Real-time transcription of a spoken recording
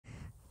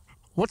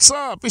What's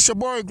up? It's your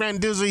boy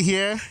Grand Dizzy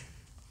here.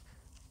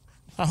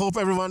 I hope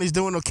everyone is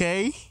doing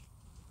okay.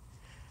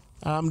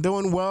 I'm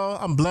doing well.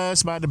 I'm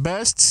blessed by the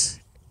best.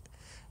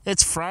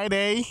 It's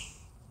Friday.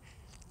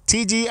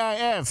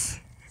 TGIF.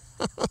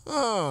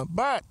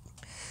 But,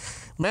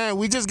 man,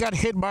 we just got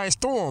hit by a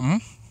storm.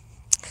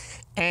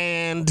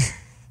 And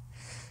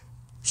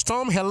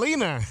Storm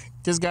Helena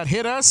just got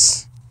hit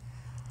us.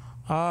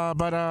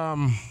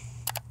 Man,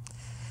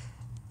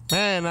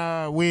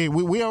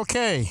 we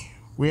okay.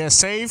 We are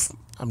safe.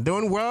 I'm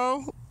doing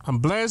well. I'm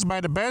blessed by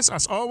the best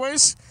as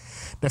always.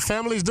 The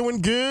family is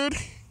doing good.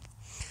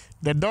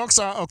 The dogs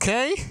are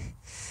okay.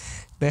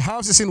 The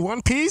house is in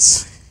one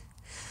piece.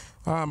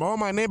 All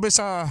my neighbors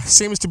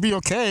seems to be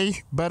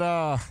okay. But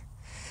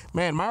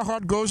man, my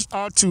heart goes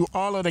out to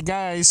all of the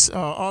guys,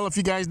 all of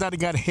you guys that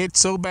got hit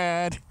so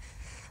bad.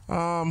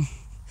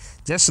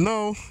 Just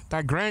know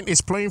that Grant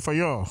is praying for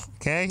y'all.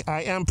 Okay,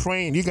 I am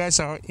praying. You guys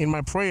are in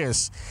my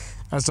prayers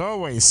as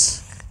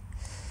always.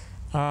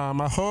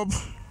 I hope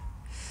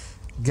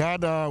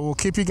God will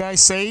keep you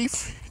guys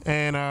safe,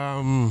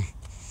 and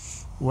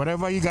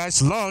whatever you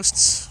guys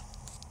lost,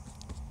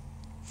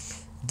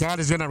 God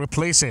is gonna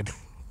replace it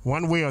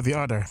one way or the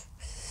other.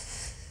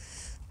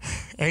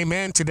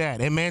 Amen to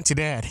that. Amen to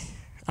that.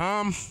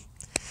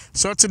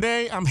 So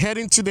today I'm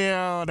heading to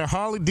the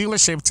Harley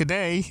dealership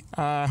today.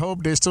 I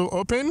hope they're still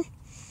open.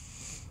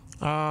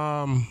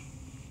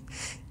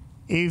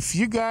 If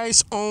you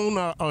guys own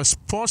a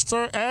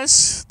Sportster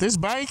S, this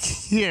bike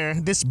here,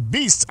 this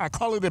beast, I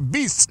call it a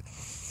beast.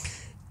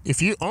 If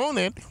you own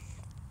it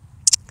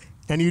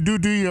and you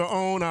do your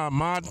own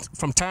mod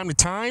from time to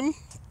time,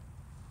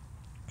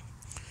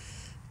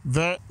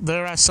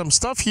 there are some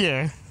stuff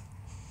here.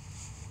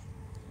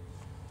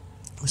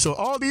 So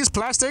all these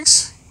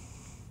plastics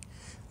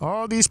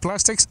are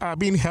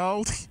being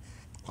held.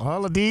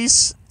 All of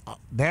these,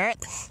 they're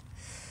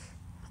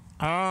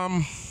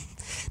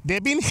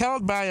being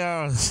held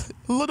by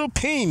little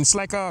pins,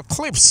 like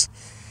clips.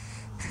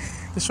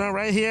 This one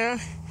right here,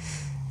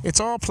 it's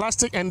all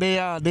plastic, and they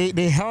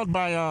held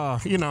by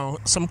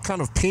some kind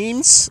of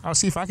pins. I'll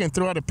see if I can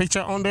throw out a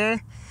picture on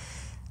there.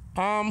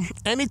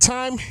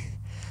 Anytime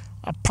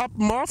I pop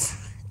them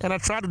off and I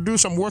try to do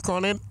some work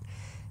on it,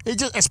 it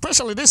just,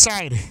 especially this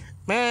side,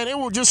 man, it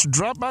will just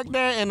drop back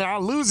there and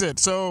I'll lose it.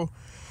 So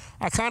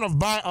I kind of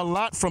buy a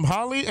lot from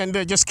Harley and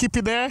they just keep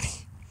it there.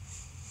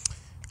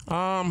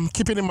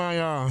 Keep it in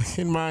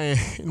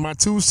my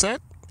tool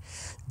set,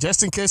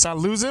 just in case I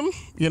lose them.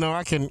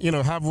 I can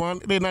have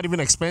one. They're not even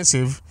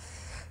expensive,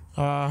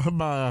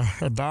 about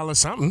 $1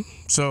 something.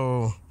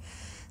 So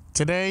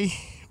today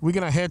we're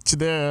gonna head to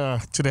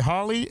the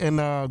Harley and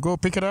go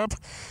pick it up.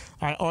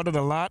 I ordered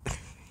a lot.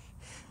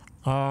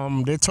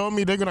 They told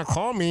me they're gonna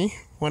call me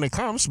when it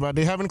comes, but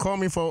they haven't called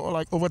me for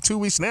like over 2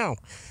 weeks now.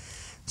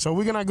 So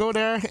we're gonna go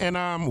there, and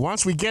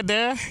once we get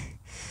there,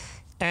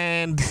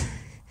 and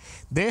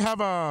they have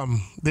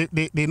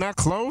they're not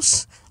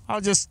close, I'll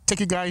just take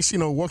you guys,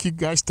 walk you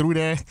guys through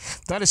there.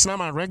 That is not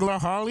my regular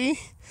Harley.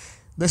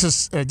 This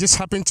is just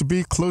happened to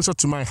be closer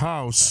to my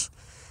house.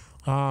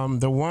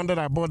 The one that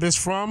I bought this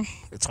from,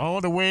 it's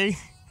all the way,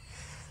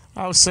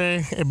 I would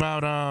say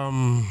about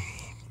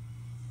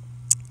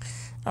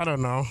I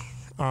don't know,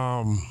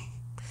 hour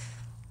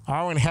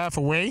and a half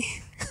away.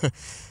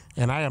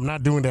 And I am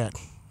not doing that.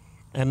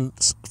 And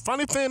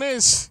funny thing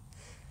is,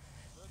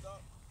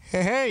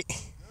 hey.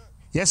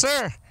 Yes,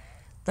 sir.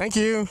 Thank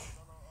you.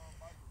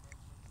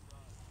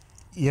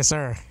 Yes,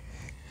 sir.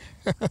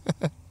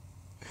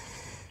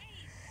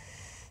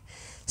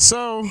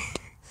 So,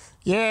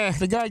 yeah,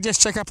 the guy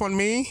just checked up on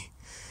me.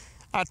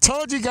 I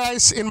told you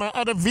guys in my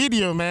other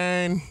video,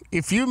 man,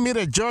 if you meet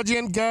a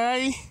Georgian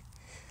guy,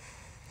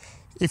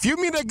 if you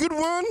meet a good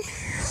one,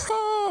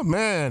 oh,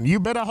 man, you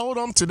better hold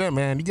on to them,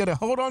 man. You got to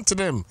hold on to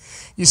them.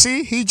 You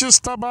see, he just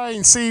stopped by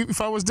and see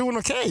if I was doing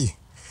okay.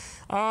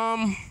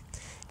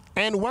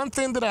 And one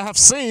thing that I have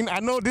seen, I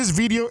know this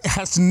video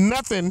has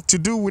nothing to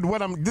do with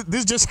what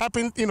this just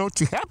happened,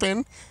 to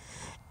happen.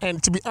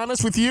 And to be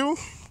honest with you,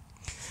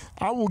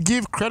 I will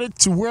give credit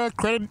to where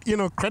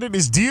credit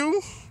is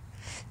due.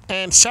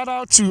 And shout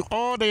out to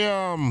all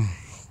the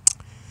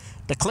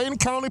Clayton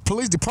County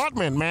Police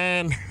Department,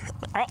 man.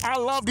 I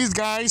love these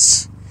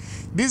guys.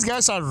 These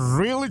guys are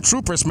really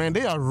troopers, man.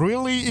 They are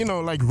really,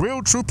 like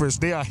real troopers.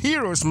 They are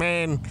heroes,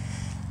 man.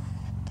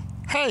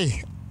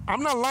 Hey,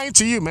 I'm not lying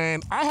to you,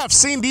 man. I have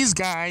seen these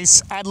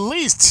guys at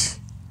least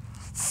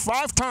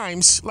 5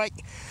 times. Like,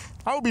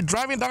 I will be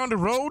driving down the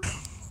road,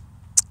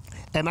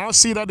 and I'll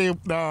see that they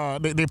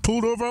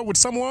pulled over with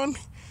someone,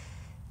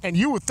 and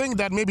you would think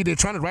that maybe they're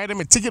trying to write them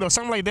a ticket or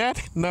something like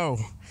that. No,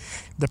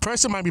 the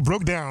person might be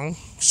broke down,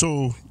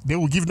 so they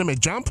will give them a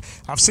jump.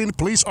 I've seen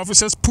police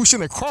officers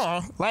pushing a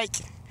car, like,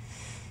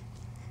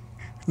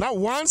 not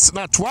once,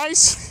 not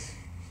twice.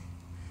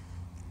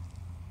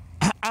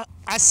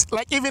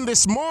 Like even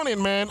this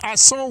morning, man, I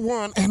saw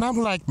one, and I'm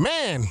like,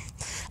 man,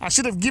 I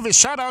should have given a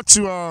shout out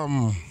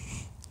to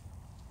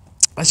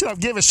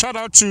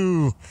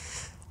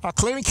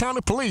Clayton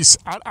County Police.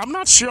 I'm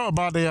not sure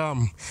about the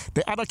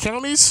other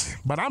counties,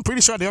 but I'm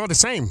pretty sure they're all the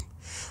same.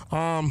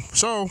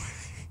 So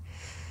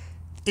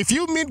if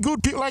you meet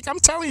good people, like I'm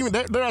telling you,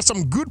 there are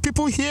some good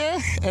people here,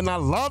 and I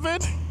love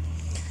it,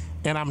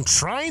 and I'm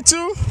trying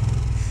to.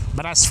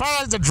 But as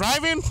far as the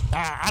driving,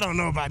 I don't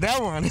know about that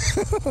one.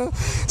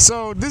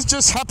 So this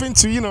just happened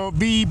to,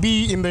 be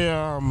in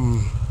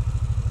the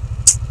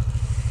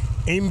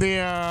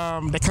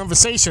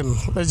conversation.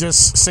 Let's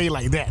just say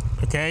like that,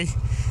 okay?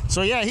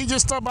 So yeah, he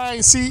just stopped by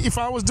and see if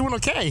I was doing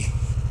okay,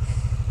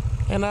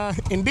 and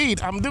indeed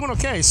I'm doing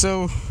okay.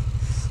 So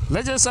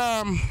let's just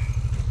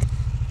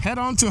head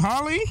on to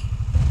Holly,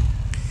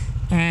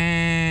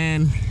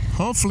 and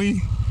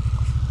hopefully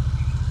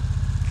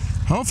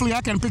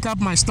I can pick up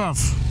my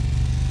stuff,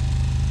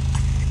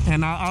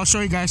 and I'll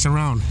show you guys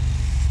around.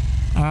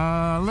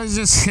 Let's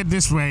just hit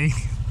this way.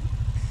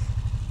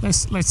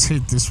 Let's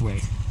hit this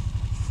way.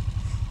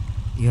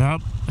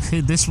 Yep,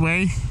 hit this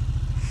way.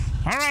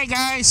 All right,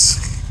 guys.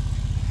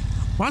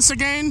 Once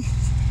again,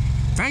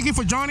 thank you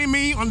for joining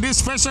me on this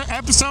special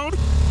episode.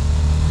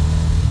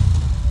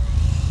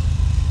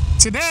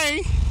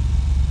 Today,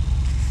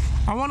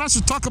 I want us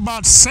to talk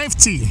about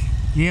safety.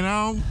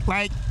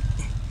 Like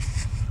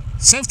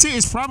safety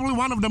is probably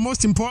one of the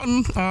most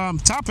important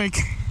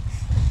topic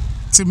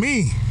to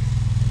me,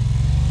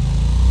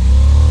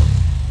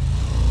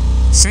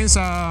 since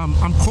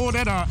I'm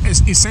coded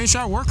as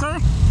essential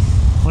worker.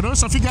 For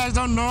those of you guys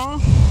don't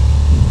know,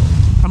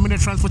 I'm in the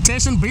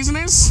transportation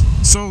business,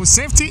 so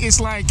safety is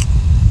like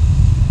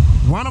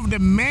one of the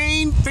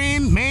main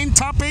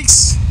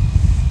topics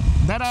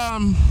that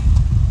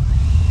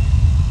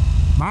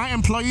my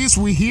employees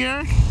will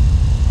hear,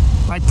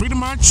 like pretty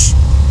much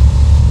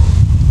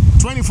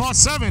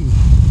 24/7.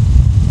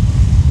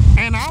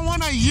 And I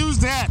want to use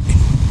that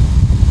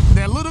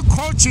little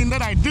coaching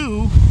that I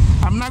do.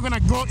 I'm not gonna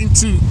go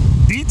into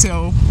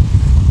detail,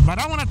 but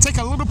I want to take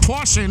a little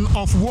portion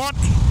of what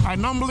I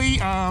normally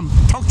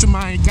talk to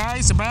my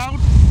guys about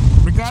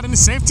regarding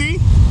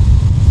safety.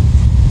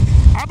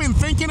 I've been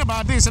thinking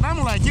about this, and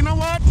I'm like, you know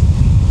what?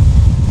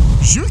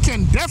 You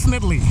can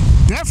definitely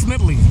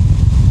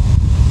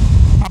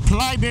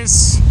apply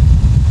this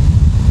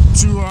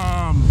to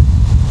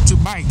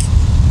bike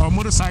or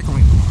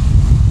motorcycling.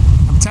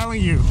 I'm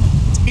telling you,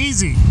 it's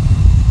easy.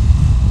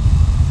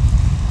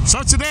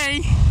 So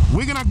today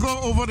we're gonna go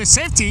over the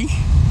safety.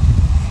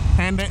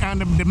 And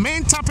the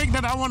main topic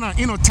that I want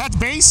to touch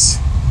base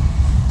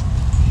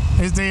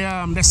is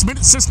the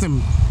Smith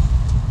system,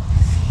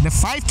 the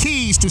 5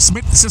 keys to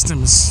Smith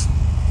systems.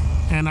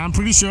 And I'm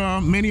pretty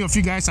sure many of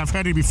you guys have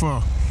heard it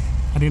before.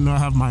 I didn't know I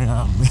have my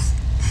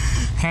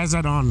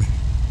hazard on.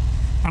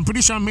 I'm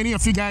pretty sure many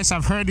of you guys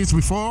have heard this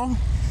before,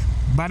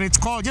 but it's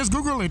called, just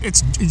Google it.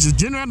 It's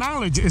general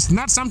knowledge. It's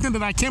not something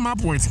that I came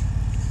up with.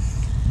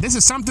 This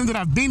is something that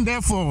I've been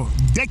there for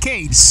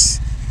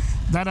decades.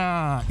 That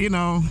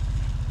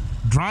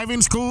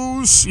driving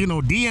schools,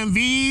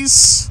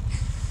 DMVs,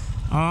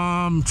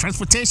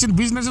 transportation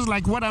businesses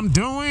like what I'm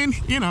doing,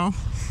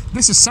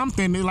 this is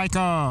something like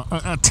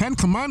a 10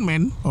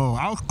 commandment, or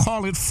I'll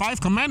call it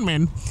 5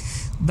 commandment,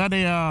 that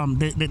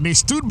they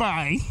stood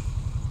by,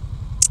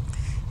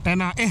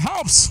 and it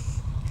helps.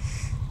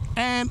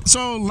 And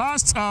so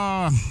last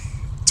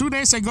 2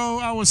 days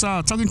ago, I was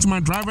talking to my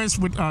drivers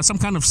with some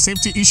kind of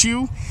safety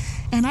issue,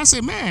 and I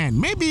said, man,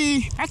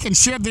 maybe I can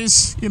share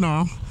this,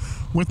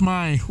 with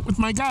my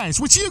guys,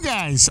 with you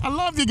guys. I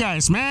love you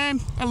guys, man.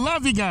 I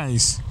love you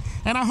guys,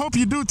 and I hope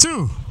you do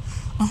too.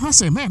 I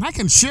said, man, I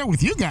can share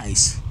with you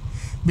guys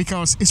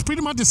because it's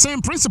pretty much the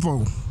same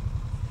principle.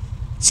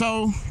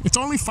 So it's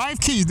only 5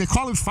 keys. They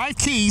call it 5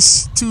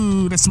 keys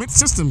to the Smith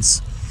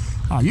systems.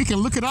 You can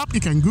look it up.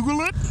 You can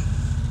Google it.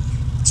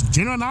 It's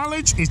general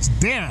knowledge. It's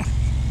there.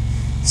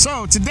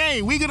 So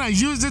today we're gonna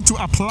use it to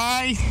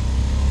apply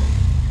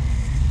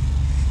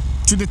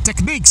to the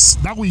techniques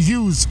that we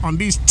use on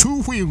these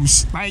 2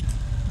 wheels. Like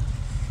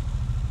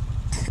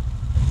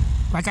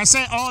I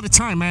say all the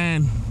time,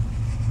 man,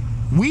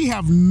 we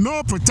have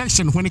no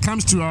protection when it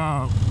comes to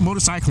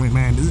motorcycling,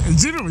 man.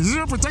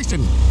 Zero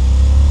protection.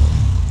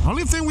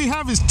 Only thing we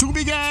have is 2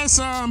 big ass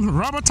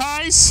rubber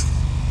tires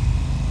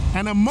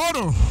and a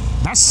motor.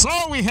 That's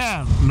all we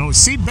have. No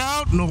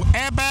seatbelt, no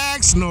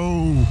airbags,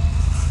 no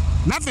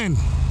nothing.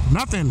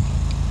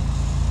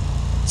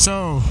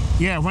 So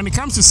yeah, when it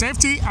comes to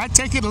safety, I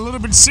take it a little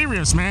bit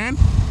serious, man.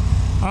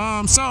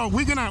 So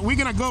we're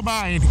gonna go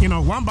by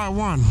one by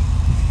one,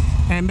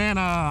 and then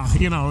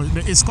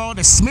it's called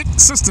the Smith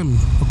system.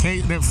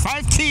 Okay, the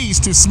 5 keys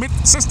to Smith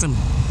system.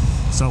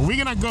 So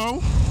we're gonna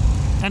go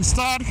and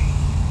start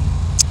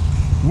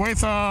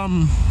with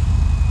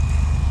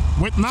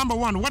number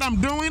 1. What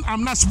I'm doing,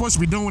 I'm not supposed to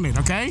be doing it.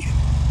 Okay,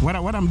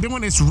 what I'm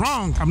doing is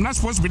wrong. I'm not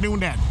supposed to be doing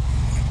that.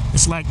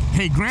 It's like,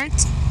 hey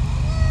Grant,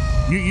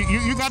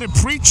 you got to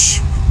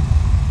preach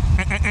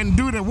and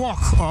do the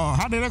walk, or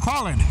how do they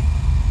call it?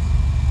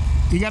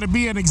 You got to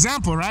be an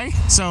example, right?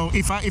 So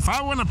if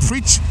I want to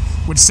preach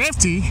with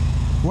safety,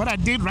 what I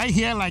did right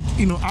here, like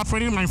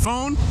operating my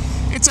phone,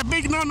 it's a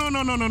big no.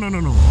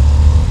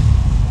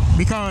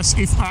 because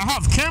if I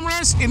have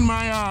cameras in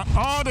my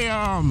all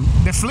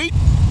the fleet,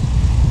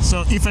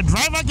 so if a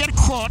driver get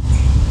caught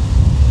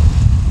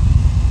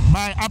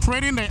by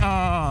operating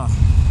a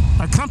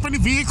company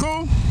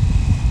vehicle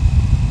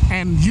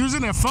and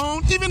using a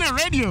phone, even a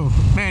radio,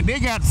 man, they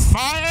got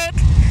fired,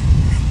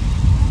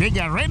 they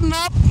got written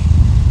up,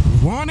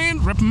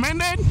 warning,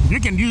 reprimanded. You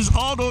can use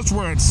all those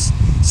words.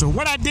 So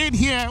what I did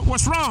here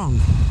was wrong.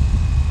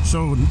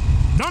 So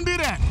don't do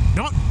that.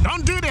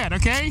 Don't do that,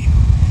 okay?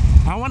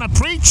 I want to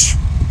preach,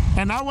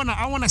 and I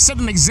want to set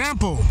an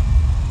example.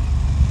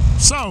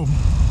 So,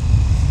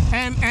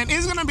 and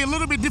it's gonna be a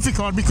little bit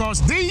difficult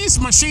because these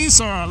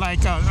machines are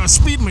like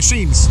speed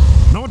machines,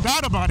 no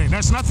doubt about it.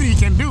 There's nothing you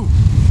can do.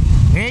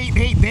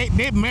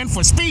 They're meant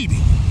for speed.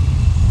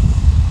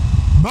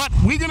 But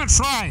we're gonna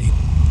try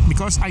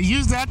because I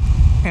use that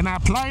and I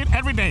apply it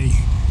every day.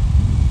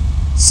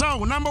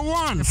 So number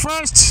one, the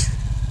first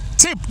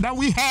tip that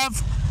we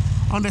have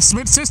on the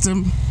Smith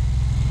system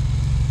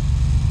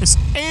is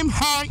aim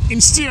high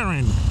in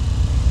steering.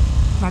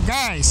 Now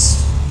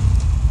guys,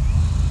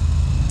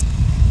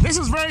 this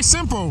is very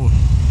simple.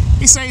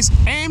 It says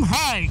aim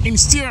high in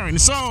steering.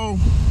 So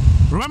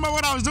remember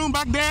what I was doing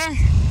back there?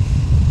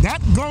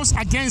 That goes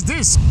against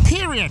this,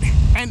 period.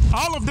 And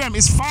all of them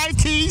is 5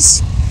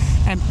 keys,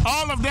 and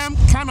all of them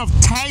kind of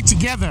tied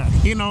together.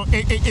 You know,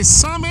 it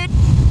sum it,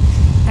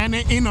 and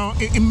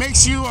it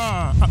makes you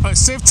a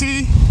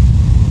safety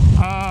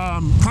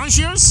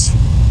conscious.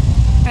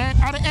 And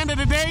at the end of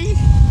the day,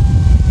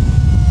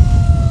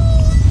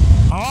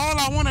 all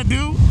I want to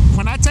do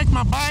when I take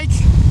my bike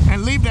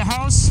and leave the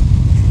house,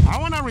 I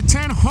want to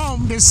return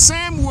home the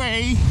same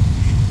way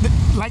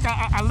like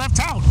I left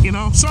out, you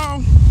know.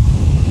 So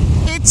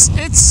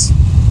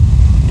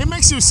it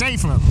makes you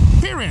safer,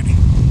 period.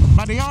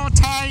 But they all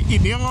tie,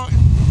 they all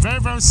very,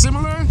 very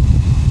similar.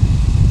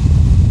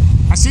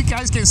 As you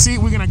guys can see,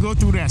 we're gonna go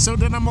through that. So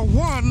the number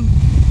one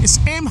is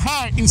aim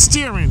high in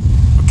steering.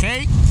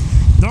 Okay,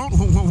 don't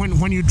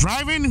when you're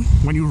driving,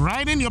 when you're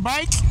riding your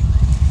bike,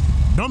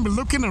 don't be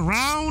looking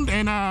around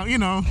and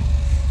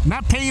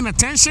not paying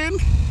attention.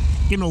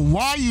 You know,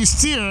 while you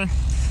steer,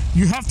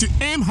 you have to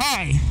aim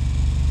high.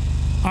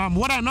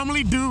 What I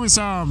normally do is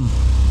I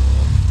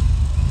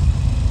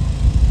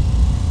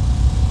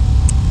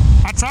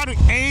try to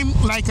aim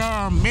like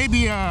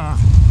maybe half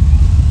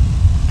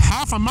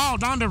a mile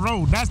down the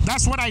road.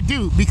 That's what I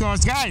do,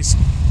 because guys,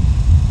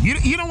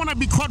 you don't want to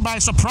be caught by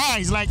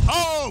surprise, like,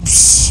 oh,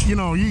 psh,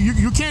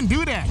 you can't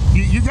do that.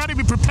 You got to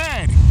be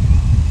prepared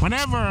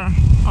whenever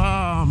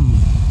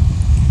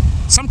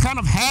some kind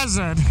of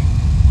hazard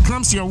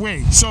comes your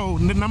way. So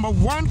the number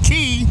one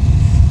key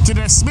to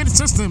the Smith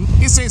system,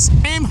 it says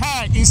aim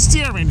high in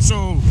steering.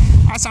 So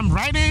as I'm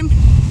riding,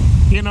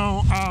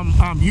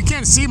 you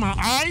can't see my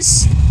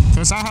eyes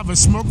because I have a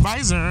smoke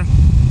visor,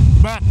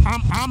 but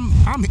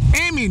I'm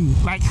aiming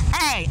like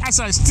high as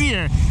I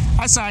steer,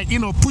 as I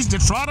push the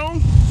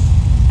throttle,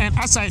 and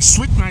as I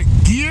switch my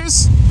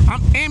gears,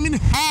 I'm aiming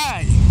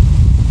high.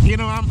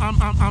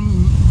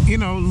 I'm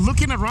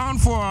looking around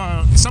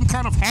for some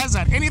kind of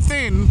hazard,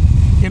 anything,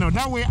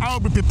 that way I'll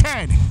be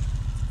prepared.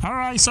 All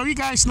right, so you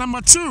guys,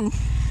 number two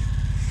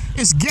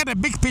is get a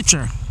big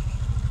picture.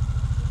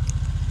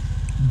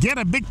 Get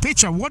a big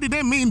picture. What do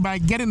they mean by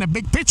getting a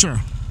big picture?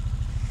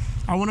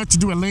 I wanted to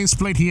do a lane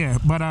split here,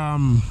 but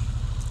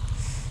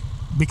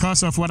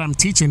because of what I'm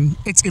teaching,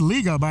 it's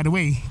illegal, by the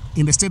way,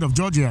 in the state of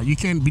Georgia. You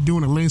can't be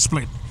doing a lane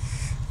split.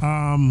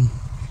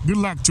 Good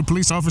luck to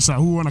police officer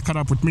who want to cut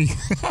up with me.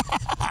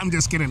 I'm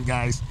just kidding,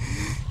 guys.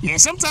 Yeah,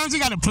 sometimes you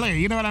got to play,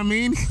 you know what I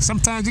mean?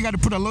 Sometimes you got to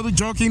put a little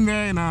joke in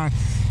there, and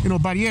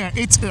but yeah,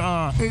 it's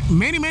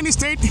many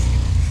states,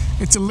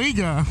 it's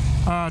illegal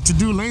to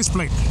do lane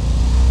split.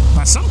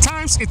 But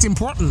sometimes it's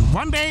important.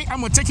 One day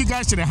I'm gonna take you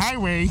guys to the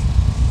highway,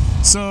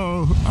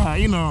 so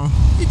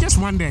just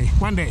one day.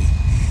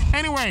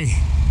 Anyway,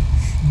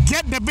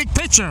 get the big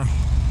picture.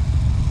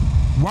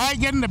 Why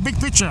getting the big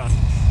picture?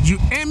 You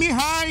aiming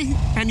high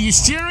and you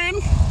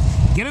steering,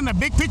 getting the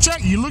big picture,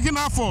 you're looking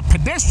out for a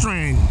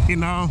pedestrian,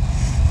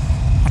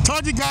 I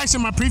told you guys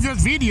in my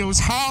previous videos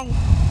how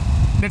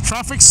the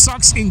traffic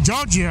sucks in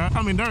Georgia.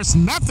 I mean, there's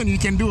nothing you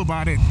can do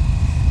about it.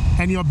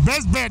 And your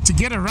best bet to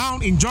get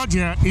around in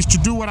Georgia is to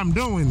do what I'm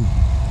doing.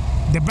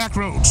 The back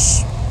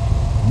roads.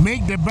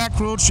 Make the back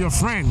roads your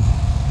friend,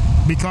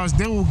 because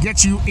they will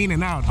get you in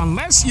and out.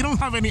 Unless you don't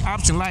have any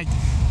option. Like,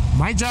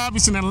 my job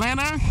is in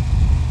Atlanta,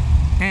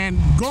 and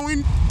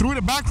going through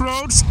the back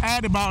roads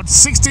add about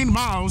 16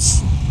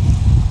 miles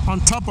on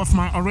top of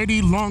my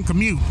already long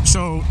commute.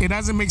 So it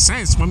doesn't make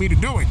sense for me to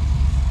do it.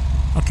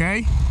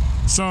 Okay?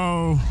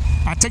 So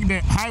I take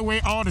the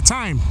highway all the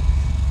time.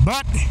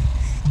 But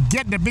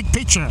get the big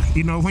picture.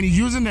 When you're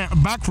using the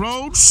back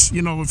roads,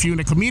 if you're in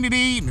the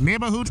community, in the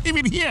neighborhood,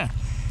 even here,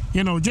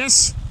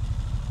 just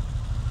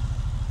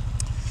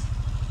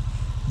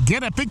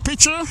get a big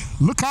picture.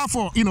 Look out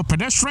for,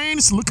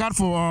 pedestrians. Look out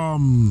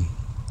for,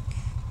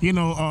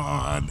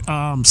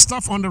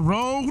 stuff on the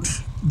road,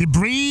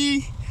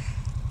 debris,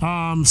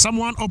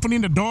 someone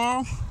opening the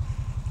door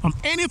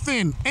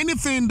anything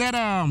that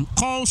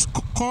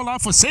call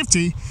out for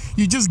safety,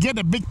 you just get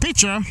a big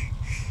picture,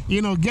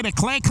 get a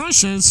clear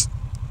conscience,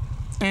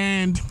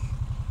 and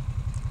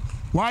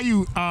while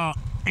you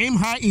aim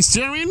high in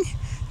steering,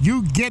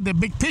 you get the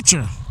big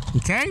picture.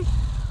 Okay,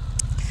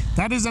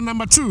 that is the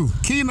number 2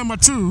 key. Number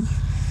 2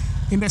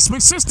 in the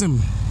Smith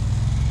system.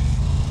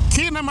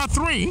 Key number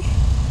 3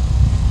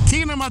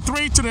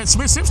 to the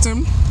Smith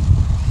system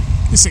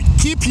is to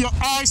keep your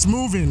eyes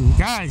moving,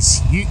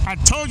 guys. I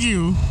told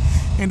you,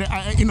 and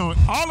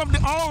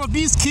all of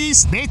these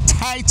keys, they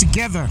tie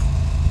together.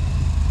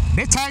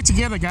 They tie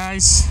together,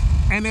 guys,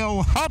 and it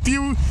will help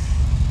you.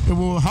 It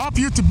will help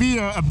you to be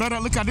a better.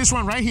 Look at this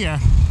one right here.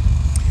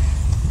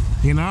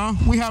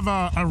 We have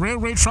a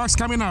railway trucks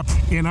coming up.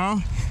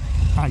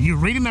 You're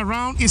reading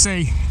around. It's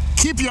a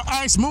keep your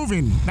eyes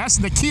moving. That's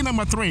the key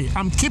number 3.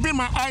 I'm keeping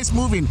my eyes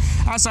moving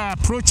as I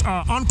approach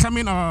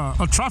oncoming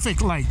a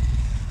traffic light.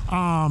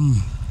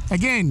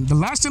 Again, the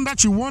last thing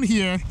that you want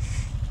here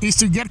is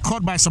to get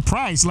caught by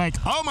surprise. Like,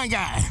 oh my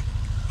God,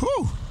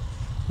 whew,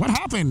 what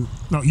happened?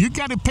 No, you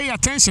got to pay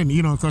attention,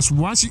 because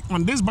once you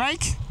on this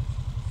bike,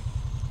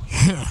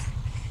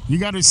 you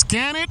got to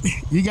scan it,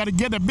 you got to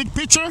get a big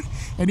picture,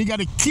 and you got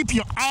to keep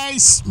your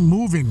eyes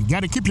moving. You got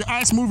to keep your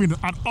eyes moving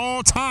at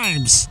all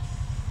times.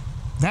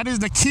 That is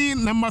the key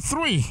number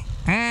 3.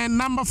 And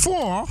number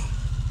 4,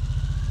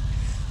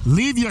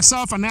 leave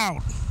yourself an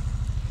out.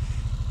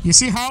 You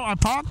see how I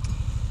park?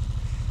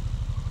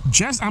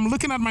 I'm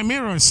looking at my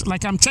mirrors,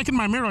 like I'm checking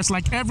my mirrors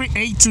like every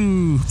 5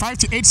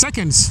 to 8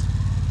 seconds.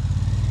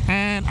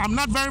 And I'm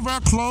not very,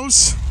 very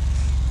close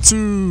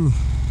to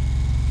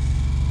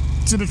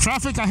the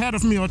traffic ahead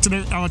of me, or to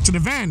the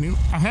van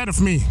ahead of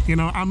me.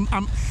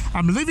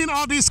 I'm leaving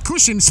all this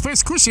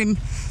space cushion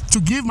to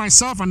give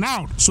myself an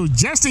out. So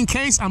just in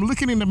case I'm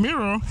looking in the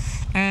mirror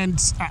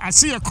and I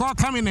see a car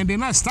coming and they're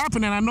not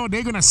stopping, and I know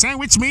they're gonna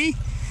sandwich me,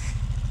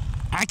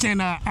 I can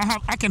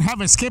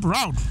have escape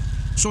route.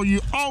 So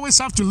you always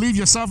have to leave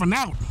yourself an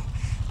out.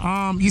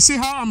 You see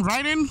how I'm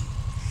riding?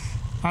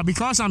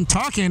 Because I'm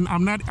talking,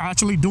 I'm not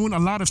actually doing a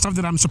lot of stuff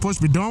that I'm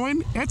supposed to be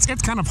doing. It's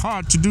kind of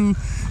hard to do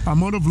a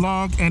motor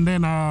vlog and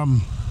then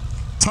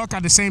talk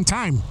at the same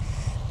time.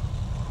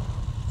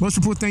 Most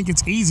people think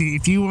it's easy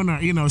if you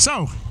wanna,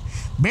 So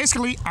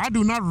basically, I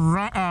do not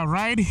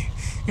ride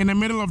in the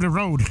middle of the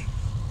road.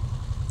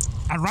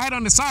 I ride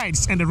on the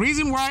sides, and the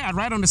reason why I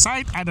ride on the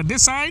side, either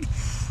this side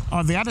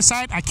or the other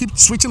side, I keep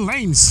switching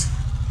lanes.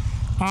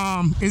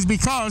 Is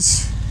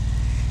because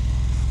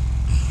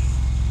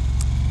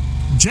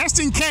just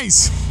in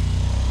case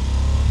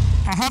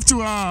I have to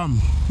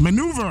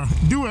maneuver,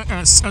 do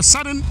a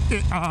sudden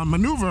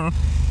maneuver,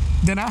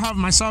 then I have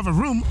myself a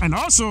room. And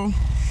also,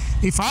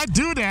 if I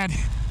do that,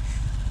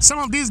 some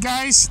of these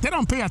guys, they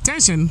don't pay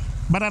attention,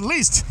 but at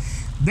least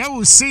they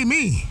will see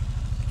me,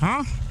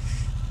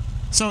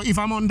 So if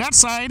I'm on that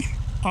side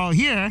or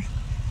here,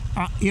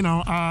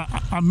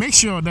 I make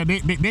sure that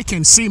they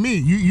can see me.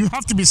 You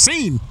have to be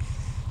seen.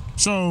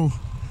 So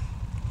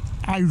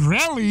I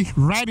rarely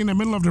ride in the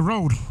middle of the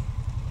road.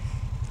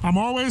 I'm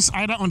always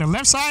either on the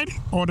left side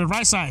or the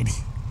right side.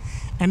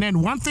 And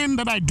then one thing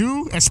that I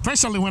do,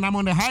 especially when I'm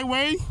on the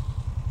highway,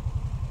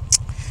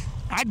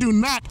 I do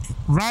not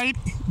ride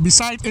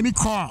beside any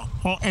car,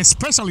 or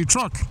especially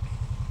truck.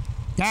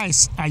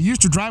 Guys, I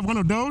used to drive one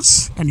of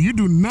those, and you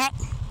do not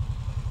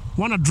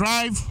want to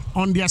drive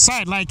on their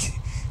side. Like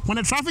when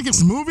the traffic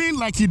is moving,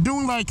 like you're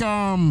doing like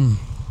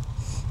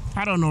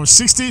I don't know,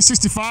 60,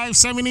 65,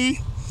 70.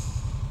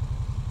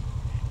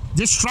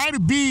 Just try to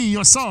be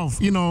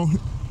yourself,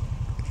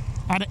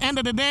 At the end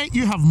of the day,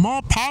 you have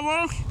more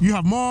power, you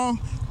have more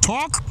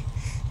talk.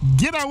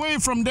 Get away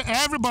from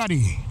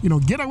everybody,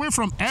 get away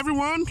from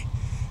everyone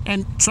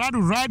and try to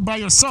ride by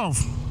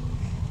yourself.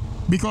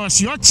 Because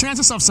your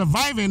chances of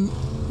surviving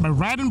by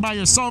riding by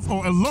yourself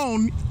or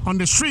alone on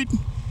the street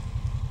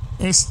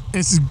is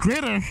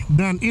greater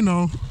than,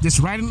 just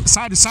riding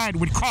side to side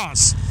with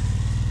cars.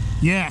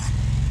 Yeah.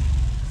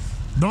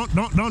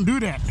 Don't do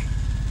that.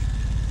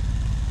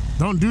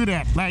 Don't do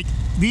that. Like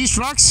these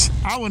trucks,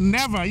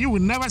 you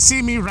would never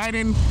see me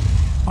riding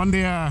on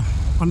their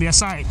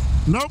side.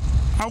 Nope,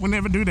 I would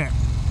never do that.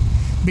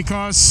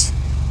 Because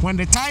when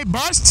the tire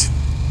bursts,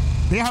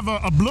 they have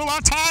a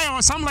blowout tire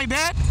or something like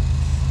that.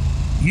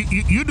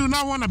 You do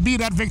not want to be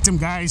that victim,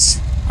 guys.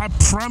 I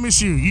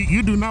promise you,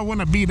 you do not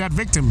want to be that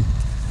victim.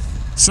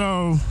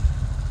 So,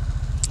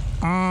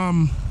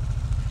 that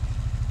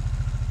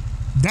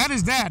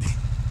is that.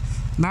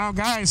 Now,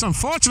 guys,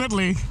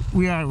 unfortunately,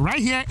 we are right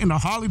here in the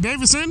Harley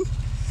Davidson,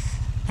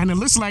 and it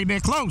looks like they're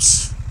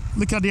close.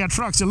 Look at their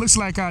trucks. It looks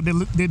like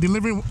they're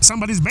delivering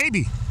somebody's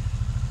baby.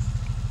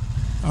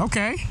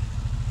 Okay,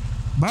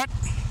 but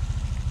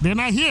they're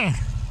not here.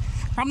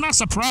 I'm not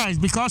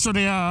surprised because of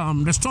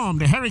the storm,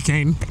 the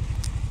hurricane.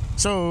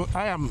 So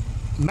I am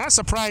not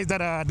surprised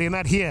that they're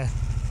not here.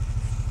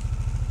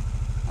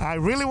 I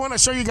really want to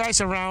show you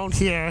guys around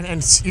here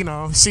and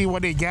see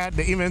what they got,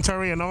 the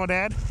inventory and all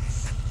that.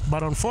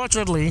 But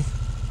unfortunately,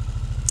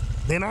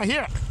 they're not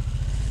here.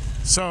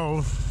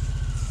 So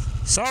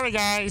Sorry,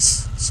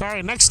 guys.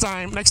 Sorry. Next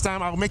time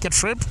I'll make a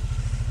trip.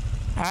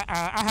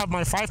 I have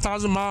my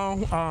 5,000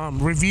 mile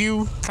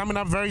review coming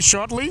up very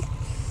shortly.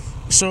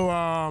 So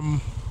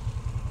I'm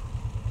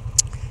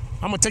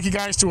gonna take you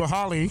guys to a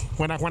Harley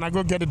when I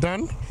go get it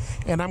done,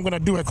 and I'm gonna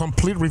do a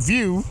complete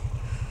review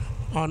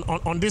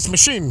on this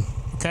machine.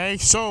 Okay,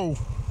 so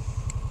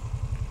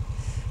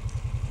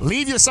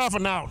leave yourself a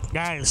note,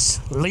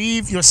 guys.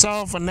 Leave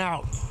yourself a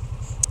note.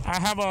 I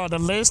have the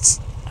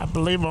list, I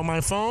believe, on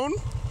my phone.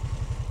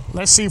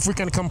 Let's see if we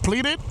can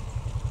complete it.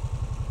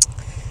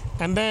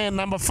 And then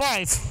number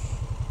 5,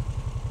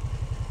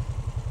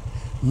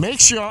 make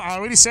sure, I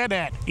already said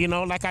that,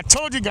 like I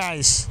told you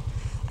guys,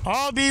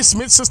 all these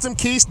Smith System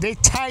keys, they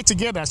tie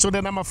together. So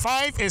the number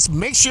 5 is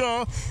make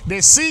sure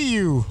they see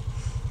you.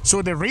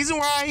 So the reason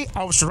why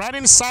I was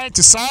riding side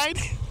to side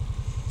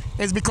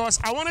is because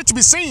I want it to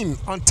be seen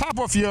on top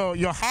of your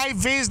high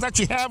vis that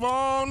you have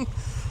on,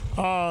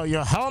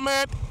 your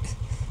helmet,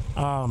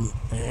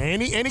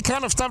 any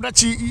kind of stuff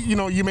that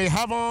you may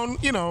have on.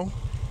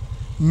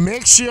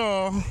 Make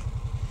sure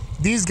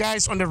these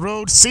guys on the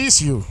road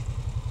sees you.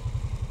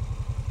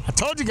 I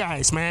told you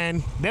guys,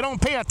 man, they don't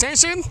pay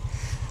attention.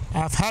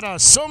 I've had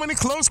so many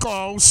close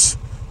calls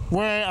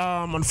where,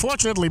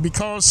 unfortunately,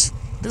 because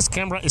this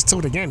camera is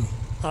tilted again.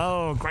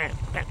 Oh, Grant,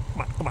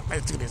 come on,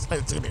 let's do this.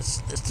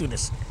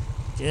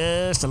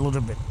 Just a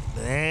little bit.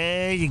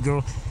 There you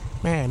go.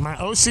 Man, my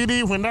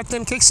OCD, when that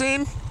thing kicks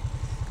in,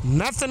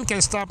 nothing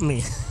can stop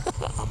me.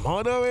 I'm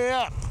all the way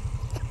up.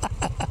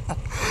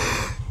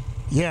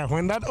 Yeah,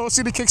 when that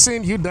OCD kicks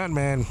in, you done,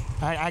 man.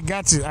 I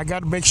got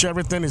to make sure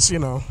everything is,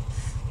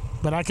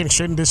 but I can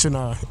straighten this in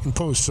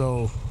post.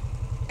 So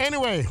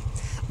anyway,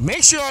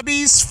 make sure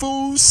these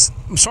fools,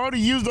 I'm sorry to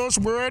use those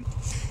words,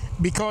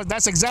 because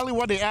that's exactly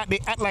what they act. They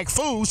act like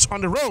fools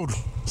on the road.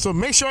 So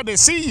make sure they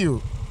see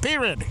you,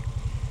 period.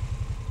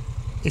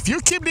 If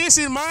you keep this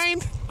in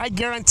mind, I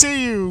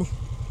guarantee you,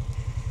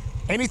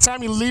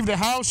 anytime you leave the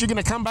house, you're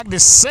going to come back the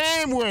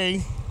same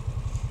way,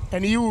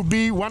 and you will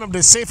be one of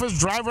the safest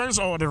drivers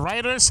or the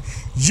riders.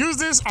 Use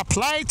this,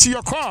 apply it to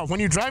your car.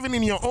 When you're driving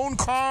in your own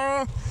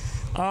car,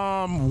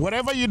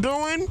 whatever you're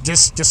doing,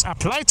 just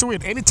apply to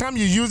it. Anytime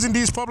you're using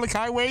these public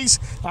highways,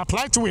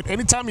 apply to it.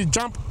 Anytime you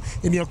jump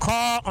in your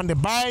car, on the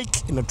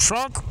bike, in the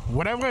truck,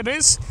 whatever it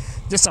is,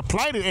 just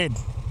apply to it.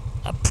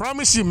 I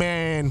promise you,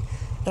 man,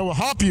 it will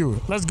help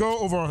you. Let's do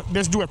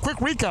a quick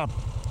recap.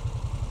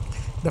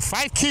 The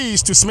 5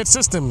 keys to Smith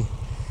System.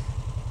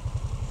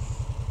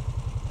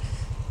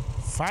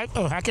 5,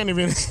 oh, I can't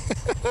even.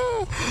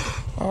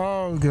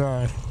 Oh,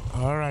 God.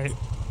 All right.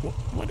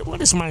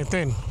 What is my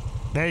thing?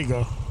 There you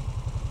go.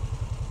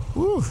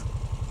 Woo.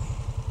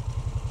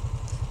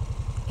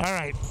 All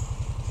right.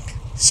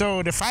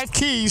 So the 5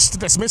 keys to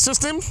the Smith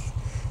System.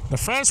 The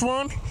first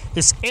one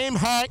is aim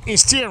high in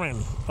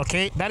steering.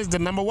 Okay, that is the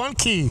number 1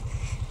 key.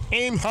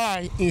 Aim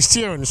high in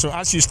steering. So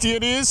as you steer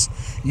this,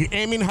 you're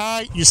aiming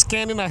high, you're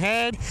scanning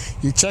ahead,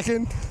 you're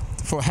checking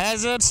for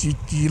hazards,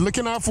 you're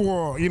looking out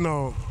for,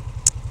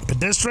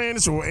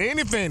 pedestrians or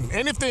anything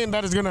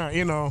that is gonna,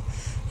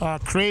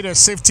 create a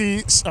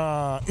safety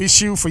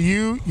issue for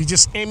you. You're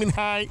just aiming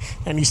high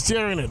and you're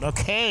steering it.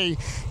 Okay.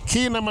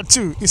 Key number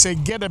 2 is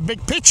get a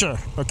big picture.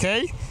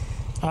 Okay.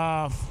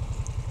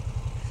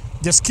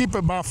 Just keep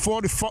about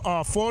 4 to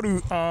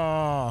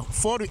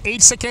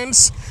 8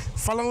 seconds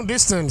following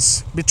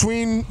distance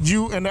between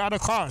you and the other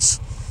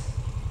cars,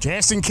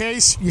 just in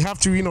case you have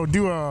to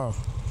do a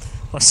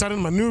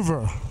sudden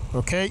maneuver.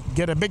 Okay,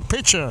 get a big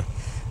picture.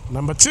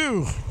 Number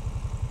 2,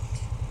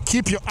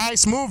 keep your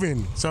eyes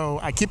moving. So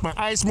I keep my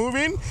eyes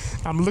moving.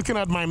 I'm looking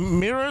at my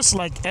mirrors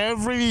like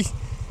every,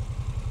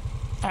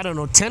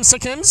 10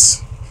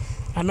 seconds.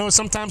 I know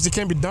sometimes it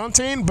can be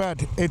daunting,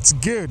 but it's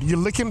good. You're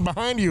looking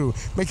behind you,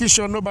 making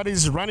sure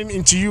nobody's running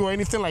into you or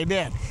anything like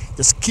that.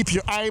 Just keep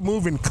your eye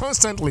moving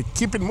constantly.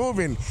 Keep it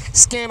moving.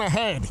 Scan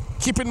ahead.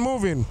 Keep it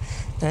moving.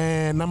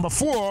 And number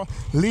 4,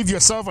 leave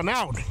yourself an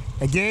out.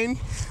 Again,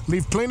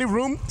 leave plenty of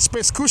room,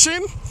 space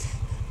cushion,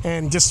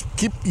 and just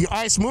keep your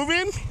eyes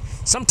moving.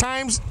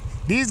 Sometimes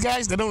these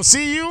guys, they don't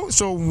see you,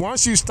 so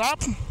once you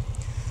stop,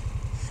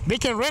 they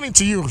can run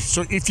into you.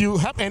 So if you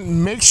have,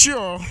 and make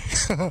sure,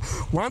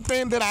 one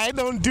thing that I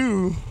don't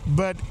do,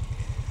 but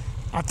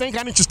I think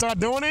I need to start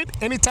doing it,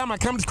 anytime I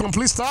come to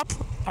complete stop,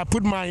 I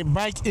put my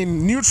bike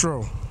in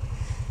neutral.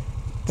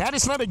 That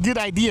is not a good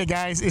idea,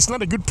 guys. It's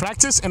not a good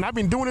practice, and I've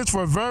been doing it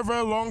for a very,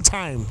 very long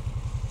time,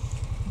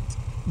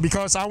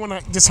 because I want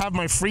to just have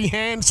my free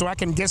hand so I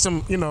can get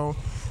some,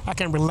 I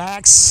can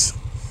relax.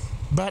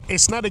 But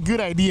it's not a good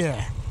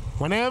idea.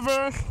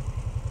 Whenever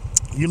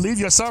you leave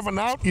yourself an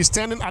out, you're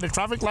standing at a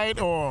traffic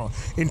light or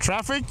in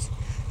traffic,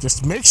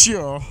 just make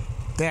sure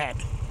that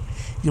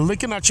you're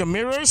looking at your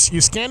mirrors,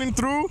 you're scanning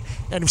through,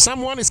 and if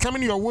someone is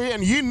coming your way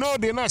and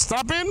they're not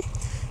stopping,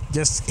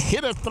 just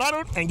hit a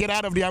throttle and get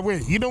out of their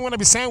way. You don't want to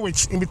be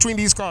sandwiched in between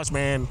these cars,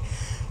 man.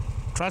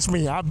 Trust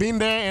me, I've been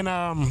there,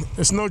 and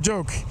it's no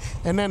joke.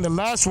 And then the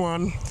last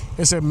one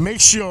is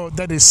make sure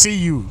that they see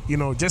you.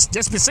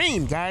 Just be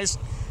seen, guys.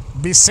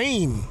 Be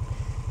seen.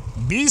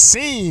 Be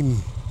seen.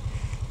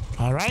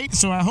 All right,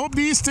 so I hope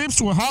these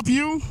tips will help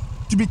you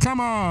to become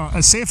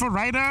a safer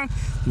rider,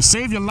 to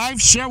save your life,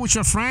 share with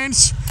your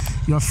friends,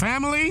 your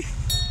family.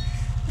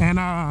 And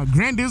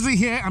Grand Disney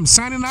here, I'm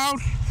signing out.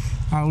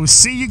 I will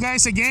see you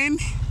guys again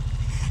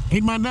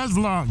in my next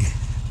vlog.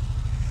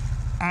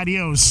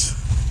 Adios.